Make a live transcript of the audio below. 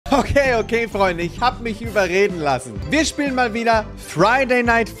Okay, Freunde, ich habe mich überreden lassen. Wir spielen mal wieder Friday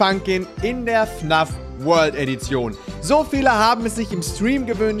Night Funkin in der Fnaf World Edition. So viele haben es sich im Stream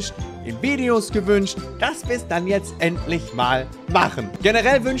gewünscht, in Videos gewünscht, dass wir es dann jetzt endlich mal machen.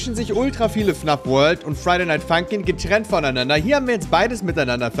 Generell wünschen sich ultra viele Fnaf World und Friday Night Funkin getrennt voneinander. Hier haben wir jetzt beides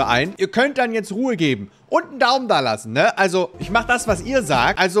miteinander vereint. Ihr könnt dann jetzt Ruhe geben und einen Daumen da lassen, ne? Also, ich mache das, was ihr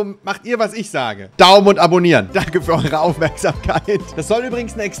sagt, also macht ihr, was ich sage. Daumen und abonnieren. Danke für eure Aufmerksamkeit. Das soll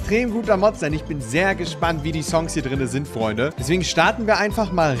übrigens ein extrem guter Mod sein. Ich bin sehr gespannt, wie die Songs hier drin sind, Freunde. Deswegen starten wir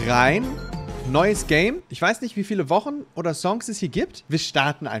einfach mal rein. Neues Game. Ich weiß nicht, wie viele Wochen oder Songs es hier gibt. Wir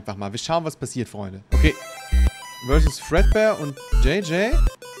starten einfach mal. Wir schauen, was passiert, Freunde. Okay. Versus Fredbear und JJ.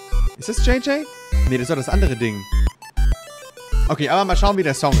 Ist das JJ? Nee, das ist doch das andere Ding. Okay, aber mal schauen, wie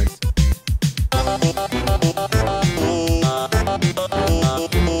der Song ist.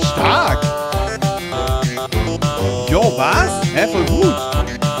 Stark! Jo, was? Hä, voll gut.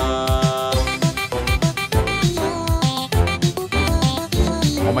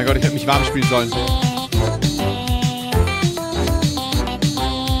 Oh mein Gott, ich hätte mich warm spielen sollen.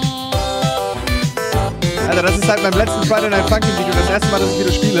 Alter, das ist halt beim letzten Friday Night Funkin Video das erste Mal, dass ich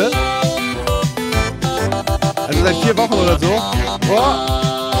wieder spiele. Also seit 4 Wochen oder so. Oh.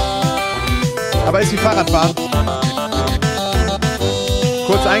 Aber ist wie Fahrradfahren.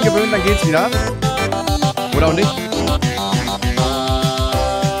 Kurz eingewöhnen, dann geht's wieder. Oder auch nicht.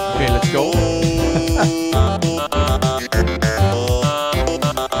 Okay, let's go.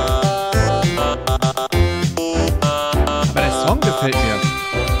 Aber der Song gefällt mir.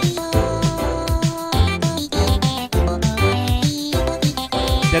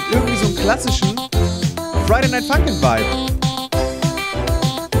 Der hat irgendwie so einen klassischen Friday Night Funkin Vibe.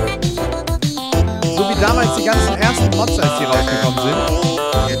 So wie damals die ganzen ersten Mods, als die rausgekommen sind.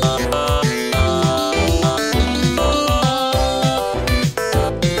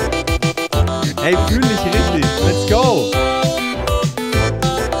 Ey, fühl dich richtig. Let's go.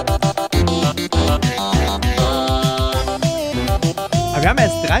 Aber wir haben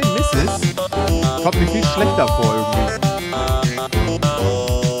erst 3 Misses. Kommt mir viel schlechter vor irgendwie.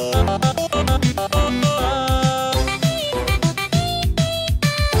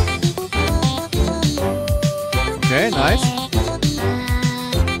 Okay, nice.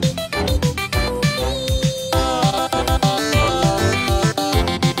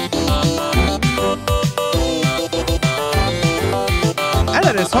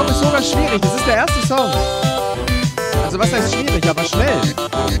 Alter, der Song ist sogar schwierig. Das ist der erste Song. Also was heißt schwierig, aber schnell.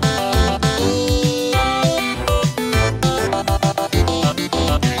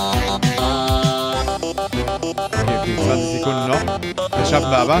 Okay, 20 Sekunden noch. Das schaffen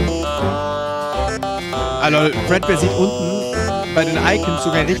wir aber. Also, Fredbear sieht unten bei den Icons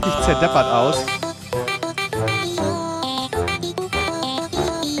sogar richtig zerdeppert aus.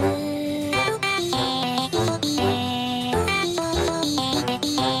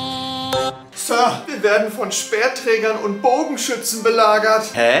 Sir, wir werden von Speerträgern und Bogenschützen belagert.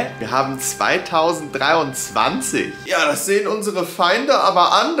 Hä? Wir haben 2023. Ja, das sehen unsere Feinde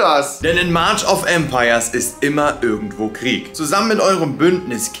aber anders. Denn in March of Empires ist immer irgendwo Krieg. Zusammen mit eurem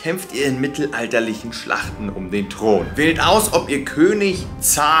Bündnis kämpft ihr in mittelalterlichen Schlachten um den Thron. Wählt aus, ob ihr König,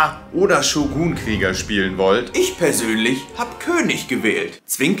 Zar oder Shogunkrieger spielen wollt. Ich persönlich hab König gewählt.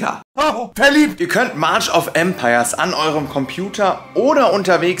 Zwinker. Oh, verliebt! Ihr könnt March of Empires an eurem Computer oder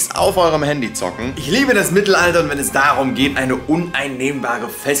unterwegs auf eurem Handy zocken. Ich liebe das Mittelalter und wenn es darum geht, eine uneinnehmbare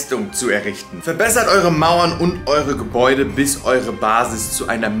Festung zu errichten. Verbessert eure Mauern und eure Gebäude, bis eure Basis zu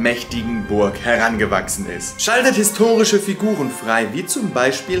einer mächtigen Burg herangewachsen ist. Schaltet historische Figuren frei, wie zum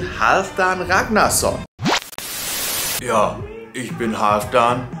Beispiel Halfdan Ragnarsson. Ja, ich bin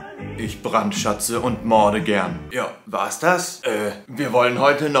Halfdan. Ich brandschatze und morde gern. Ja, war's das? Wir wollen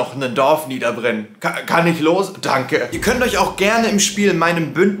heute noch ein Dorf niederbrennen. Kann ich los? Danke. Ihr könnt euch auch gerne im Spiel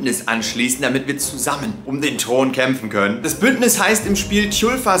meinem Bündnis anschließen, damit wir zusammen um den Thron kämpfen können. Das Bündnis heißt im Spiel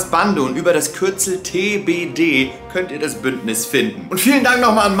Tjulfars Bande und über das Kürzel TBD könnt ihr das Bündnis finden. Und vielen Dank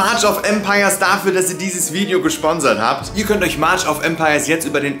nochmal an March of Empires dafür, dass ihr dieses Video gesponsert habt. Ihr könnt euch March of Empires jetzt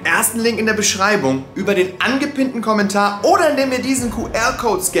über den ersten Link in der Beschreibung, über den angepinnten Kommentar oder indem ihr diesen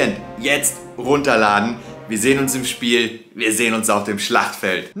QR-Code scannt, jetzt runterladen. Wir sehen uns im Spiel, wir sehen uns auf dem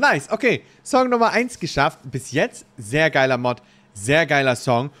Schlachtfeld. Nice, okay. Song Nummer 1 geschafft. Bis jetzt sehr geiler Mod, sehr geiler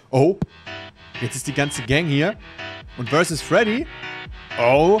Song. Oh, jetzt ist die ganze Gang hier. Und versus Freddy.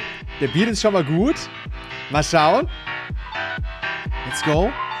 Oh, der Beat ist schon mal gut. Mal schauen. Let's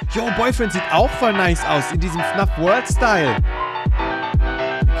go. Yo, Boyfriend sieht auch voll nice aus in diesem Fnaf World Style.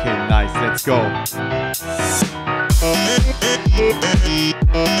 Okay, nice, let's go.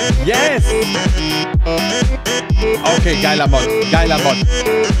 Yes! Okay, geiler Mod. Geiler Mod.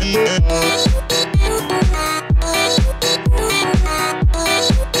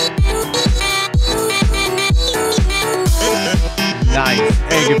 Nice.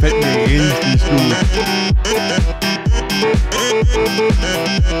 Ey, gefällt mir richtig gut.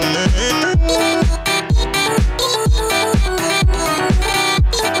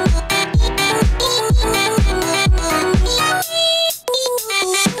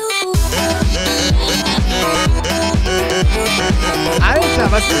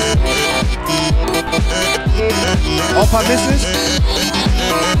 Alter, was ist? Opa Mrs.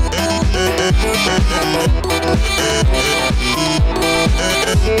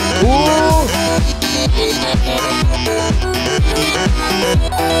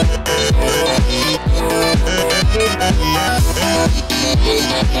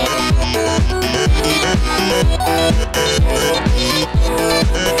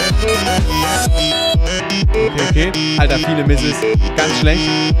 Okay. Alter, viele Misses. Ganz schlecht.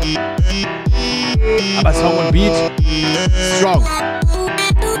 Aber Song und Beat, strong.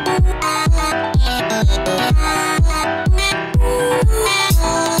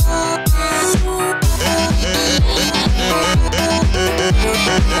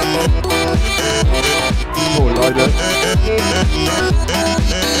 Oh, Leute.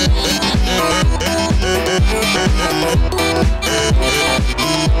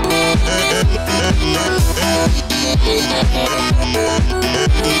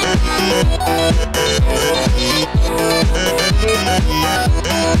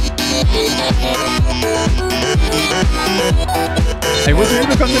 Ey, muss ich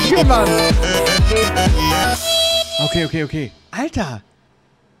übel konzentrieren, Mann. Okay. Alter.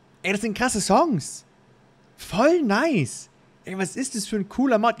 Ey, das sind krasse Songs. Voll nice. Ey, was ist das für ein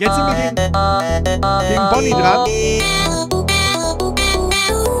cooler Mod? Jetzt sind wir gegen Bonnie dran.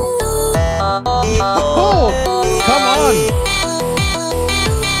 Oh, come on.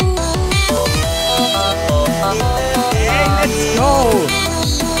 Ey, let's go.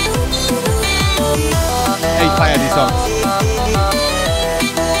 Ey, ich feier die Songs.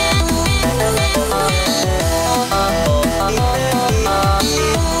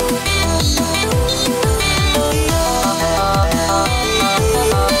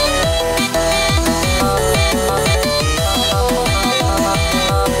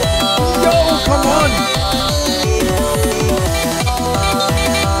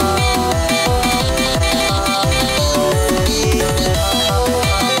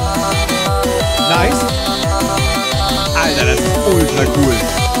 Nice. Alter, das ist ultra cool.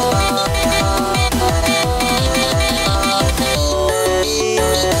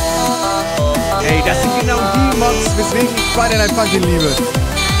 Ey, das sind genau die Mods, weswegen ich Friday Night Funkin liebe.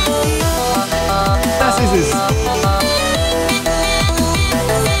 Das ist es.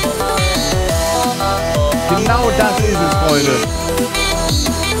 Genau das ist es, Freunde.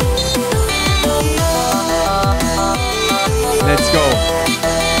 Let's go.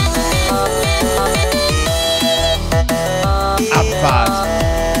 Abfahrt.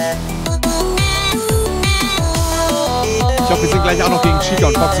 Ich hoffe, wir sind gleich auch noch gegen Chica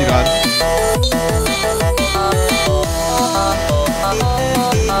und Foxy dran.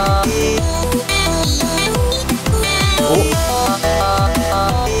 Oh.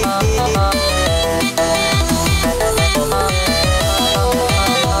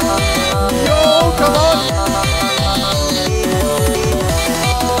 Yo, come on.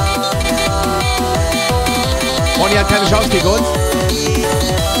 Bonnie hat keine Chance gegen uns.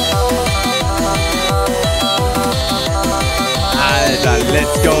 Alter,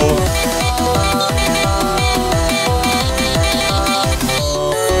 let's go.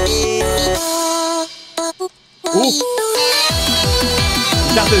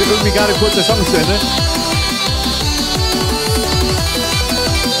 Ich dachte irgendwie gerade kurz, der Song ist zu Ende.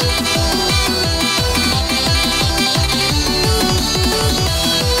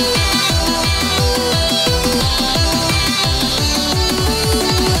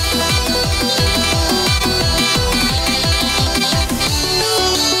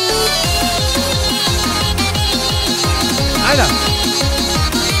 Alter!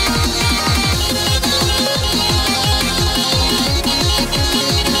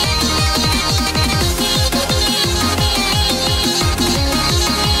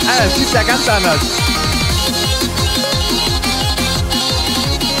 Alter, das schießt ja ganz anders.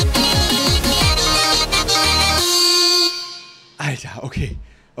 Alter, okay.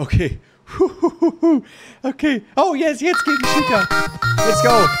 Okay. Okay. Oh, jetzt gegen Chica. Let's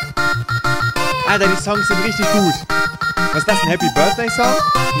go. Alter, die Songs sind richtig gut. Was ist das, ein Happy Birthday Song?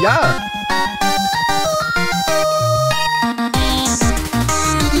 Ja.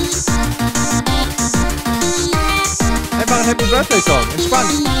 ein Happy Birthday Song. Entspannt.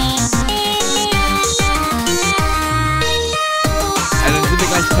 Also dann sind wir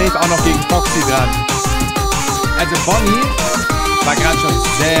gleich safe auch noch gegen Foxy dran. Also Bonnie war gerade schon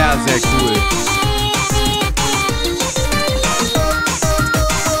sehr, sehr cool.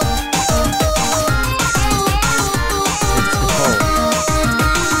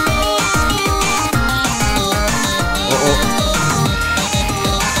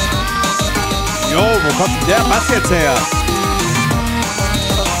 Jo, wo kommt denn der Pass jetzt her?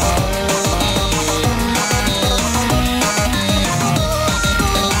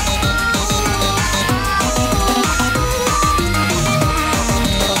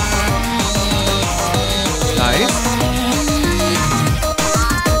 Nice.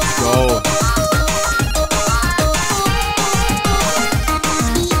 Let's go.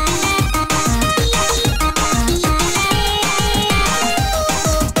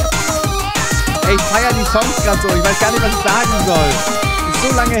 Ey, ich feier die Songs gerade so. Ich weiß gar nicht, was ich sagen soll. Ist so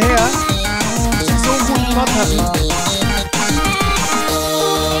lange her, dass ich so einen guten Mod hatten.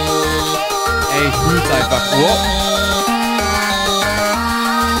 Ey, ich fühl's einfach. Oh.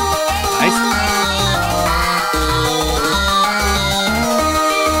 Nice.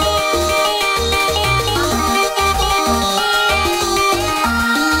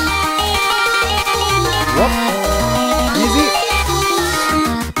 Whoop. Easy.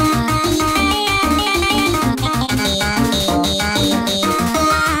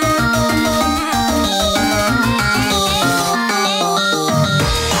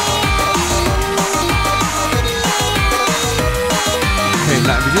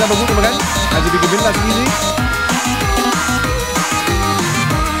 Wir sind aber gut im Rennen, also wir gewinnen das easy.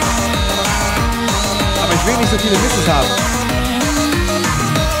 Aber ich will nicht so viele Misses haben.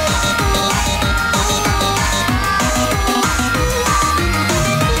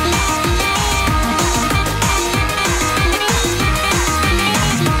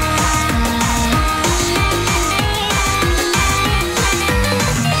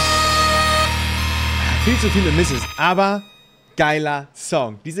 Viel zu viele Misses, aber geiler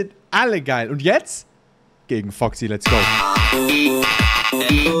Song. Die sind alle geil. Und jetzt gegen Foxy. Let's go.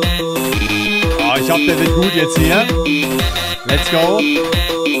 Oh, ich hoffe, der wird gut jetzt hier. Let's go.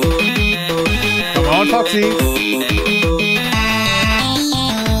 Come on, Foxy.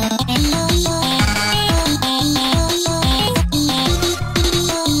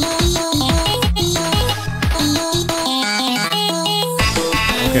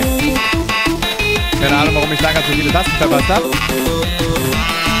 Okay. Keine Ahnung, warum ich lange so viele Tasten verpasst habe.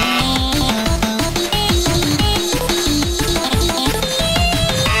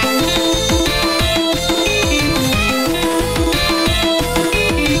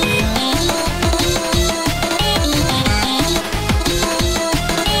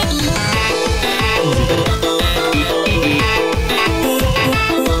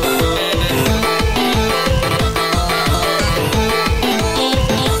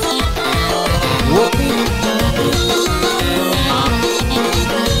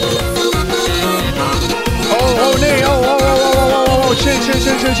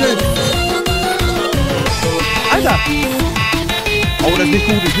 Chill. Alter! Oh, das ist nicht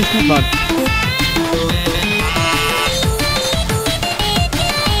gut, Mann.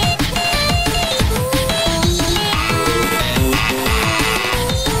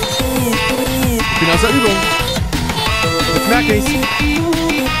 Ich bin aus der Übung. Jetzt merke ich's.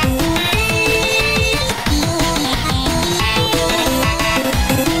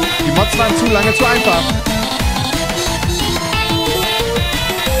 Die Mods waren zu lange zu einfach.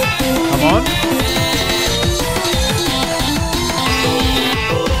 Come on.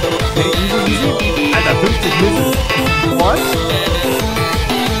 Okay, easy. Alter, 50 Misses. What?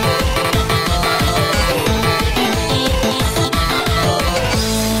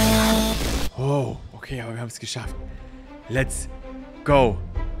 Oh, okay, aber wir haben es geschafft. Let's go.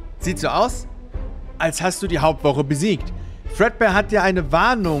 Sieht so aus, als hast du die Hauptwoche besiegt. Fredbear hat dir eine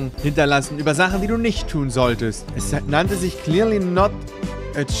Warnung hinterlassen über Sachen, die du nicht tun solltest. Es nannte sich Clearly Not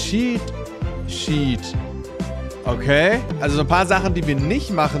a Cheat Sheet. Okay. Also so ein paar Sachen, die wir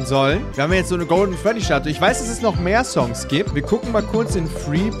nicht machen sollen. Wir haben jetzt so eine Golden Freddy Statue. Ich weiß, dass es noch mehr Songs gibt. Wir gucken mal kurz in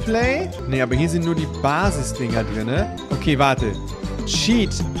Freeplay. Nee, aber hier sind nur die Basisdinger drin. Okay, warte.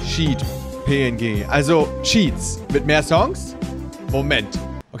 Cheat Sheet PNG. Also Cheats. Mit mehr Songs? Moment.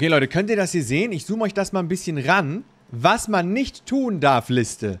 Okay, Leute, könnt ihr das hier sehen? Ich zoome euch das mal ein bisschen ran. Was man nicht tun darf,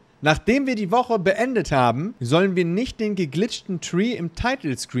 Liste. Nachdem wir die Woche beendet haben, sollen wir nicht den geglitschten Tree im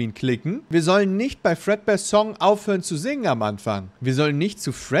Title Screen klicken. Wir sollen nicht bei Fredbears Song aufhören zu singen am Anfang. Wir sollen nicht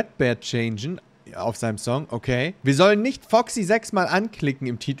zu Fredbear changen auf seinem Song, okay. Wir sollen nicht Foxy 6-mal anklicken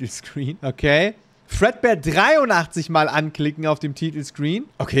im Titelscreen, okay. Fredbear 83 Mal anklicken auf dem Titelscreen.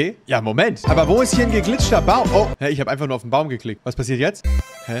 Okay, ja, Moment. Aber wo ist hier ein geglitschter Baum? Oh, hä, ich habe einfach nur auf den Baum geklickt. Was passiert jetzt?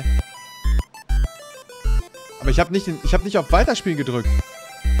 Hä? Aber ich habe nicht auf Weiterspielen gedrückt.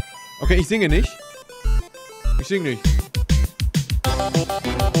 Okay, ich singe nicht. Ich singe nicht.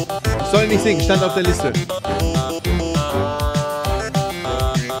 Ich soll nicht singen, stand auf der Liste.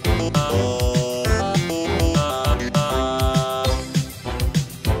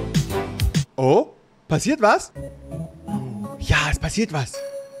 Oh? Passiert was? Ja, es passiert was.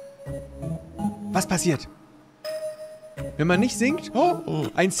 Was passiert? Wenn man nicht singt? Oh,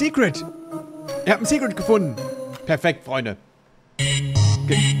 ein Secret. Ihr habt ein Secret gefunden. Perfekt, Freunde.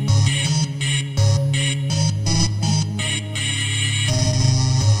 Okay.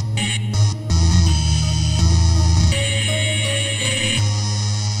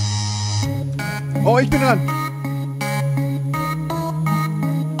 Oh, ich bin dran.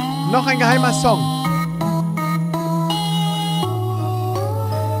 Noch ein geheimer Song.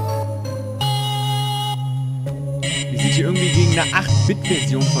 Wir sind hier irgendwie gegen eine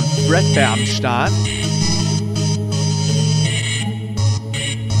 8-Bit-Version von Fredbear am Start.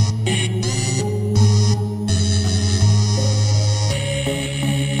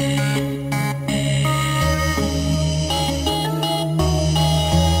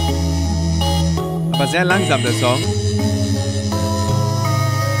 Aber sehr langsam, der Song.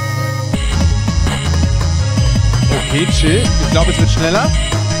 Okay, chill. Ich glaube, es wird schneller.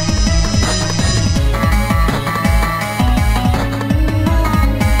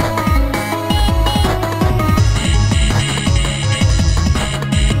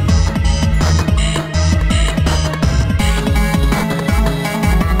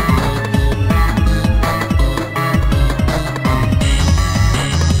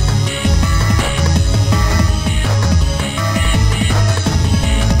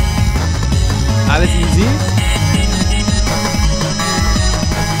 Alles easy.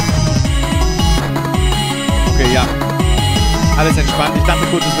 Okay, ja. Alles entspannt. Ich dachte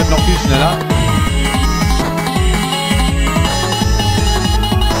kurz, es wird noch viel schneller.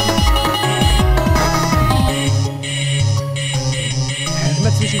 Ja,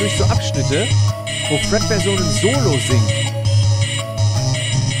 immer zwischendurch so Abschnitte, wo Fredbear so ein Solo singt.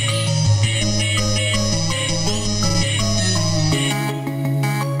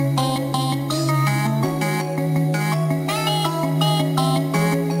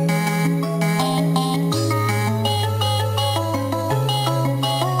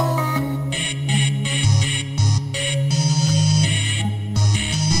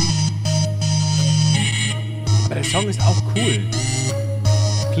 Der Song ist auch cool.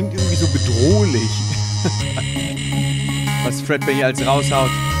 Klingt irgendwie so bedrohlich. Was Fredbear hier als raushaut.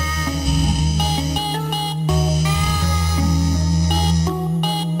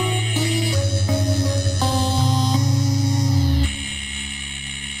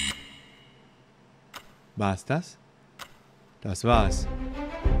 War's das? Das war's.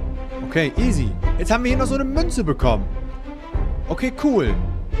 Okay, easy. Jetzt haben wir hier noch so eine Münze bekommen. Okay, cool.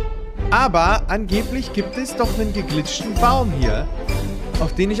 Aber angeblich gibt es doch einen geglitschten Baum hier,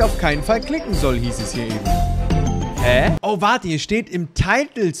 auf den ich auf keinen Fall klicken soll, hieß es hier eben. Hä? Oh, warte, hier steht im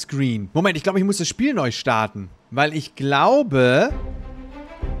Title Screen. Moment, ich glaube, ich muss das Spiel neu starten. Weil ich glaube,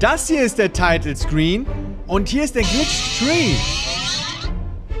 das hier ist der Title Screen und hier ist der Glitched Tree.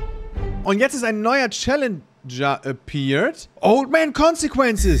 Und jetzt ist ein neuer Challenger appeared. Old Man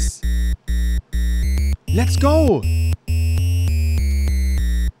Consequences. Let's go.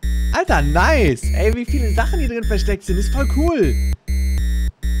 Alter, nice. Ey, wie viele Sachen hier drin versteckt sind. Ist voll cool.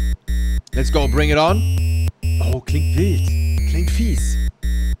 Let's go, bring it on. Oh, klingt wild. Klingt fies.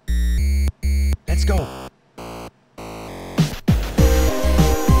 Let's go.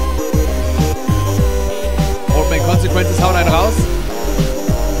 Old Man Consequences haut einen raus.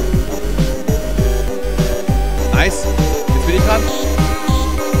 Nice. Jetzt bin ich dran.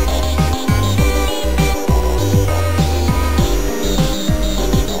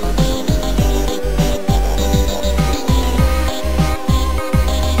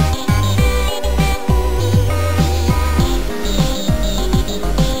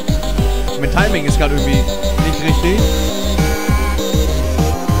 Mein Timing ist gerade irgendwie nicht richtig.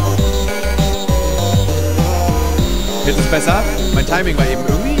 Jetzt ist besser. Mein Timing war eben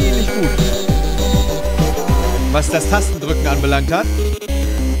irgendwie nicht gut. Was das Tastendrücken anbelangt hat.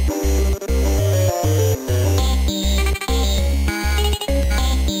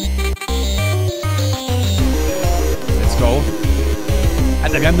 Let's go.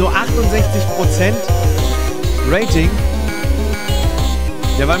 Alter, wir haben nur 68% Rating.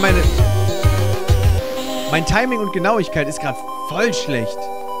 Ja, weil mein Timing und Genauigkeit ist gerade voll schlecht.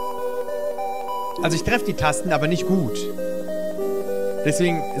 Also ich treffe die Tasten, aber nicht gut.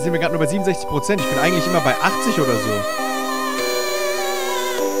 Deswegen sind wir gerade nur bei 67%. Ich bin eigentlich immer bei 80 oder so.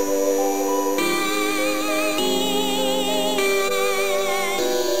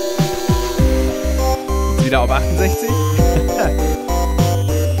 Jetzt wieder auf 68.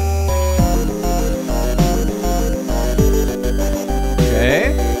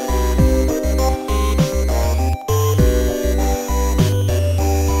 Okay.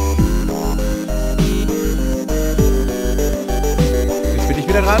 Jetzt bin ich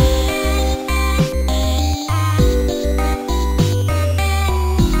wieder dran.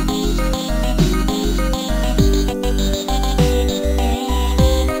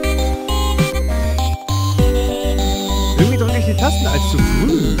 Irgendwie drücke ich die Tasten als zu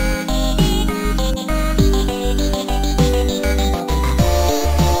früh.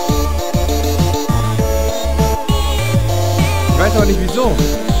 Ich weiß aber nicht wieso.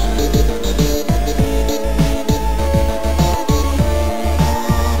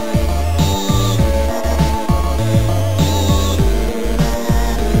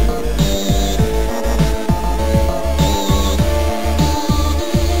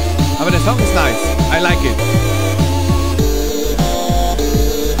 Aber der Song ist nice. I like it.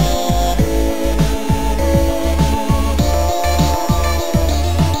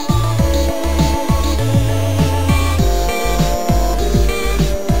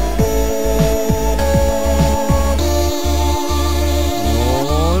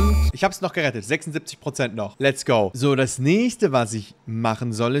 Ich hab's noch gerettet. 76% noch. Let's go. So, das nächste, was ich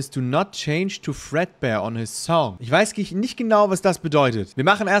machen soll, ist Do not change to Fredbear on his song. Ich weiß nicht genau, was das bedeutet. Wir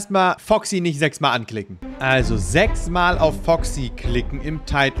machen erstmal Foxy nicht 6-mal anklicken. Also 6-mal auf Foxy klicken im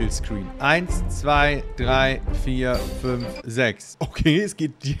Title Screen. 1, 2, 3, 4, 5, 6. Okay, es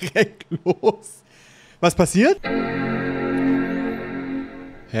geht direkt los. Was passiert?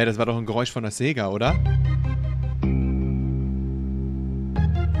 Hä, das war doch ein Geräusch von der Sega, oder?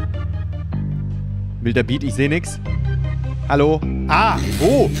 Wilder Beat, ich sehe nix. Hallo? Ah,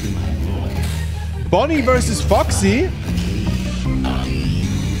 oh. Bonnie vs. Foxy?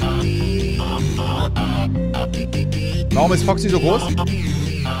 Warum ist Foxy so groß?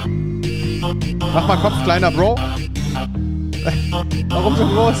 Mach mal Kopf, kleiner Bro. Warum so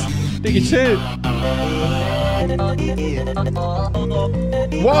groß? Diggi, chill.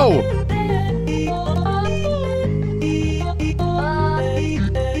 Wow.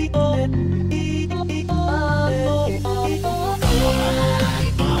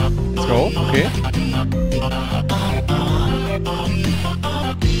 Let's go, okay.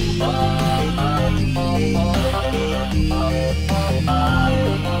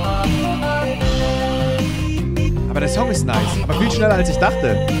 Aber der Song ist nice, aber viel schneller als ich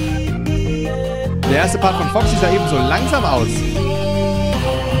dachte. Der erste Part von Foxy sah eben so langsam aus.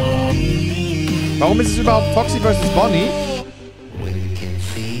 Warum ist es überhaupt Foxy vs. Bonnie?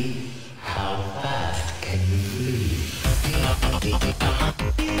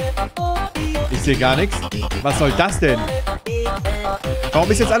 Ich sehe gar nichts. Was soll das denn?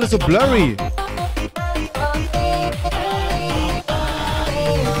 Warum ist jetzt alles so blurry?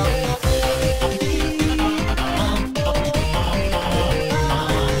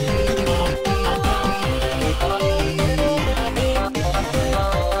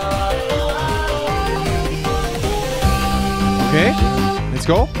 Okay, let's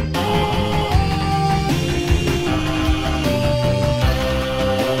go.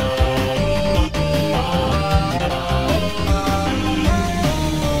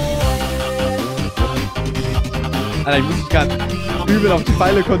 Alter, ich muss mich gerade übel auf die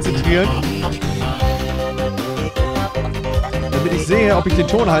Pfeile konzentrieren. Damit ich sehe, ob ich den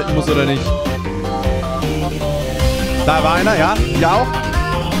Ton halten muss oder nicht. Da war einer, ja? Hier auch?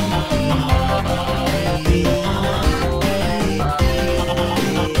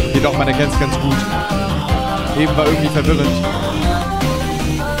 Hier doch, man erkennt es ganz gut. Eben war irgendwie verwirrend.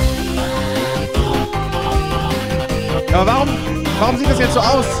 Aber warum sieht das jetzt so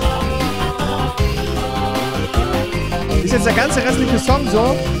aus? Ist jetzt der ganze restliche Song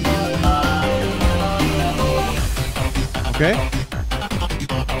so? Okay.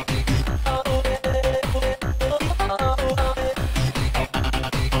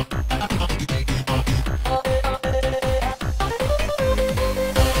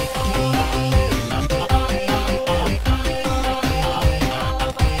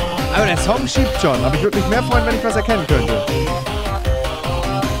 Aber der Song schiebt schon. Aber ich würde mich mehr freuen, wenn ich was erkennen könnte.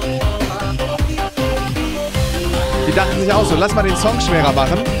 Die dachten sich auch so, lass mal den Song schwerer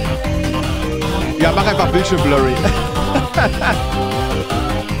machen. Ja, mach einfach Bildschirm blurry.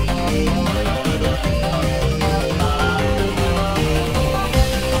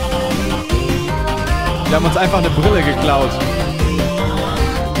 Wir haben uns einfach eine Brille geklaut.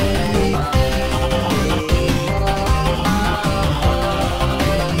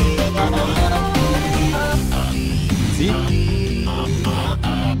 Sie?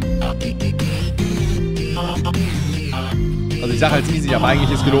 Also ich sage halt easy, aber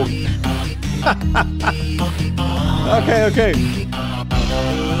eigentlich ist gelogen. Okay, okay.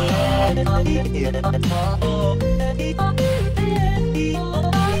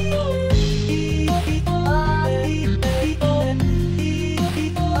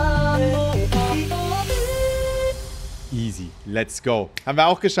 Easy. Let's go. Haben wir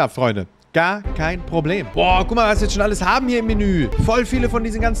auch geschafft, Freunde. Gar kein Problem. Boah, guck mal, was wir jetzt schon alles haben hier im Menü. Voll viele von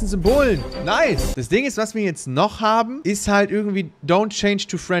diesen ganzen Symbolen. Nice. Das Ding ist, was wir jetzt noch haben, ist halt irgendwie Don't Change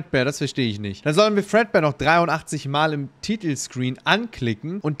to Fredbear. Das verstehe ich nicht. Dann sollen wir Fredbear noch 83 Mal im Titelscreen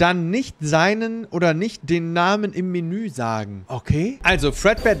anklicken und dann nicht seinen oder nicht den Namen im Menü sagen. Okay. Also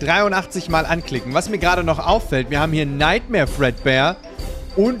Fredbear 83 Mal anklicken. Was mir gerade noch auffällt, wir haben hier Nightmare Fredbear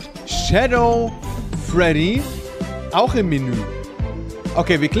und Shadow Freddy auch im Menü.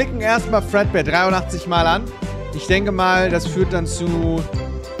 Okay, wir klicken erstmal Fredbear 83 Mal an. Ich denke mal, das führt dann zu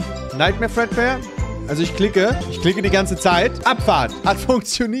Nightmare Fredbear. Also ich klicke die ganze Zeit. Abfahrt. Hat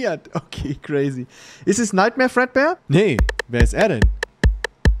funktioniert. Okay, crazy. Ist es Nightmare Fredbear? Nee. Wer ist er denn?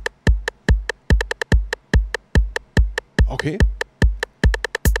 Okay.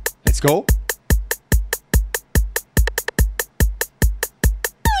 Let's go.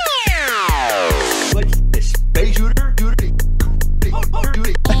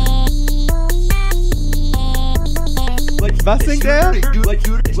 Was singt er? Okay.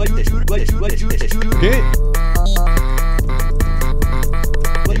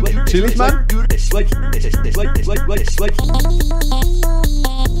 Chillig, Mann.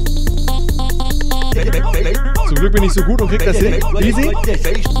 Zum Glück bin ich so gut und krieg das hin. Easy.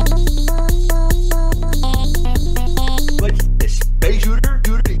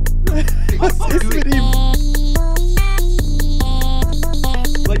 Was ist mit ihm?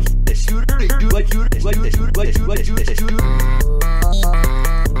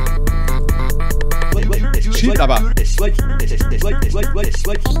 Cheat aber.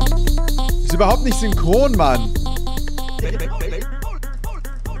 Ist überhaupt nicht synchron, Mann.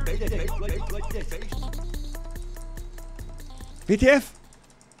 WTF?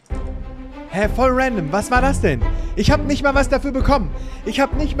 Hä, voll random. Was war das denn? Ich habe nicht mal was dafür bekommen. Ich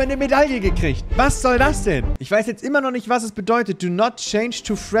habe nicht mal eine Medaille gekriegt. Was soll das denn? Ich weiß jetzt immer noch nicht, was es bedeutet. Do not change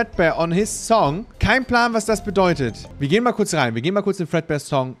to Fredbear on his song. Kein Plan, was das bedeutet. Wir gehen mal kurz rein. Wir gehen mal kurz in Fredbears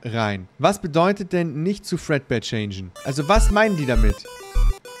Song rein. Was bedeutet denn nicht zu Fredbear changen? Also, was meinen die damit?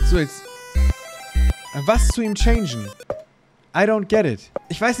 So, jetzt... Was zu ihm changen? I don't get it.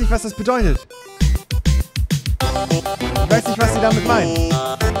 Ich weiß nicht, was das bedeutet. Ich weiß nicht, was sie damit meinen.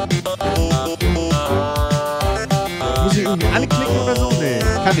 Muss ich irgendwie anklicken oder so? Nee,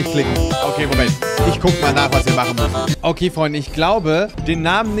 kann nicht klicken. Okay, Moment. Ich guck mal nach, was wir machen müssen. Okay, Freunde, ich glaube, den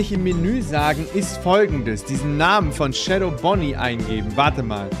Namen nicht im Menü sagen ist folgendes. Diesen Namen von Shadow Bonnie eingeben. Warte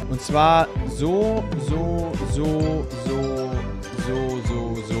mal. Und zwar so.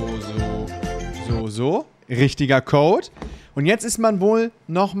 Richtiger Code. Und jetzt ist man wohl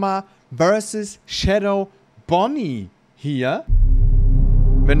nochmal versus Shadow Bonnie hier.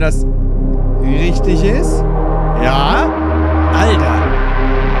 Wenn das richtig ist. Ja. Alter.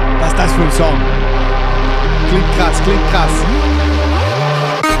 Was ist das für ein Song? Klingt krass, klingt krass.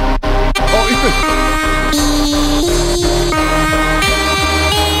 Oh, ich bin...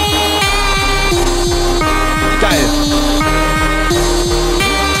 Geil.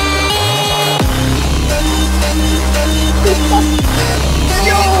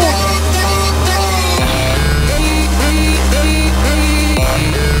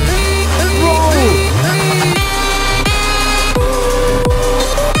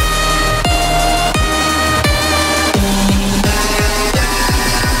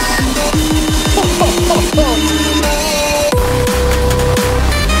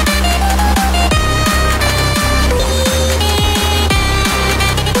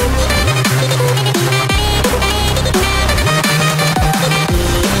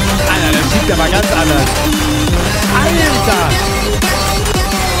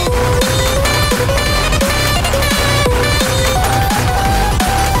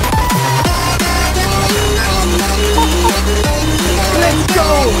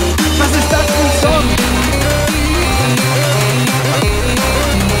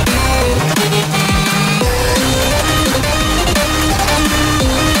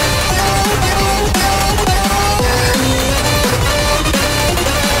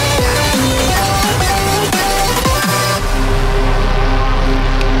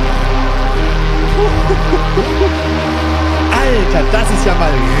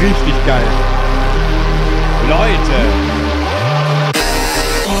 richtig geil. Leute.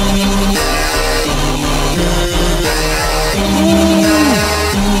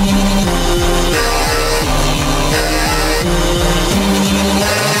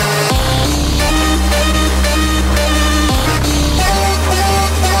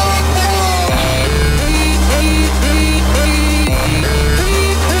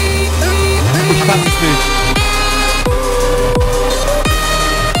 Ich fass es nicht.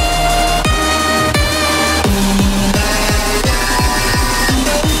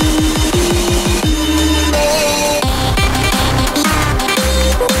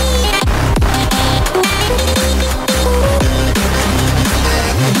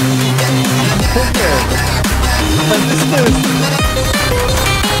 Was ist das?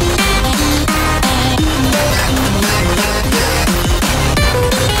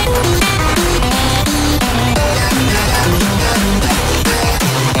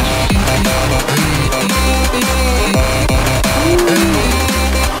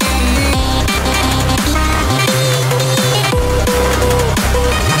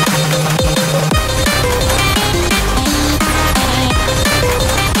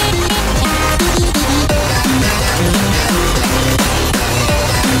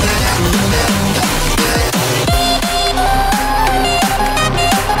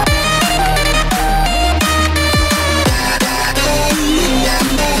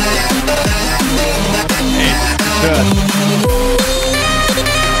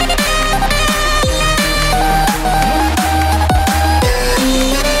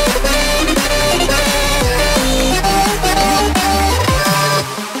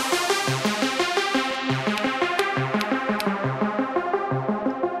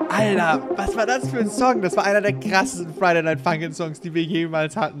 Alter, was war das für ein Song? Das war einer der krassesten Friday Night Funkin' Songs, die wir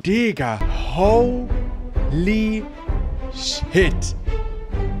jemals hatten. Digga, holy shit.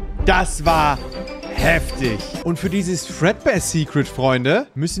 Das war heftig. Und für dieses Fredbear Secret, Freunde,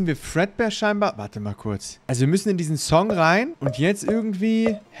 müssen wir Fredbear scheinbar... Warte mal kurz. Also wir müssen in diesen Song rein und jetzt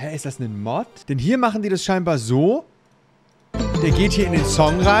irgendwie... Hä, ist das ein Mod? Denn hier machen die das scheinbar so. Der geht hier in den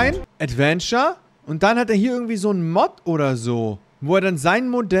Song rein. Adventure. Und dann hat er hier irgendwie so einen Mod oder so, wo er dann sein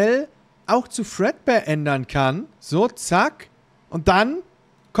Modell auch zu Fredbear ändern kann. So, zack. Und dann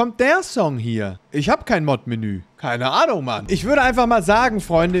kommt der Song hier. Ich habe kein Mod-Menü. Keine Ahnung, Mann. Ich würde einfach mal sagen,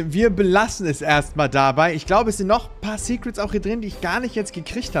 Freunde, wir belassen es erstmal dabei. Ich glaube, es sind noch ein paar Secrets auch hier drin, die ich gar nicht jetzt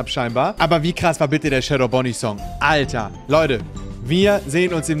gekriegt habe, scheinbar. Aber wie krass war bitte der Shadow Bonnie Song? Alter, Leute, wir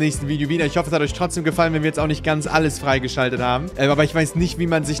sehen uns im nächsten Video wieder. Ich hoffe, es hat euch trotzdem gefallen, wenn wir jetzt auch nicht ganz alles freigeschaltet haben. Aber ich weiß nicht, wie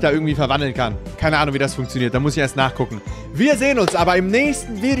man sich da irgendwie verwandeln kann. Keine Ahnung, wie das funktioniert. Da muss ich erst nachgucken. Wir sehen uns aber im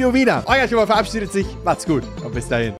nächsten Video wieder. Euer Tjulfar verabschiedet sich. Macht's gut und bis dahin.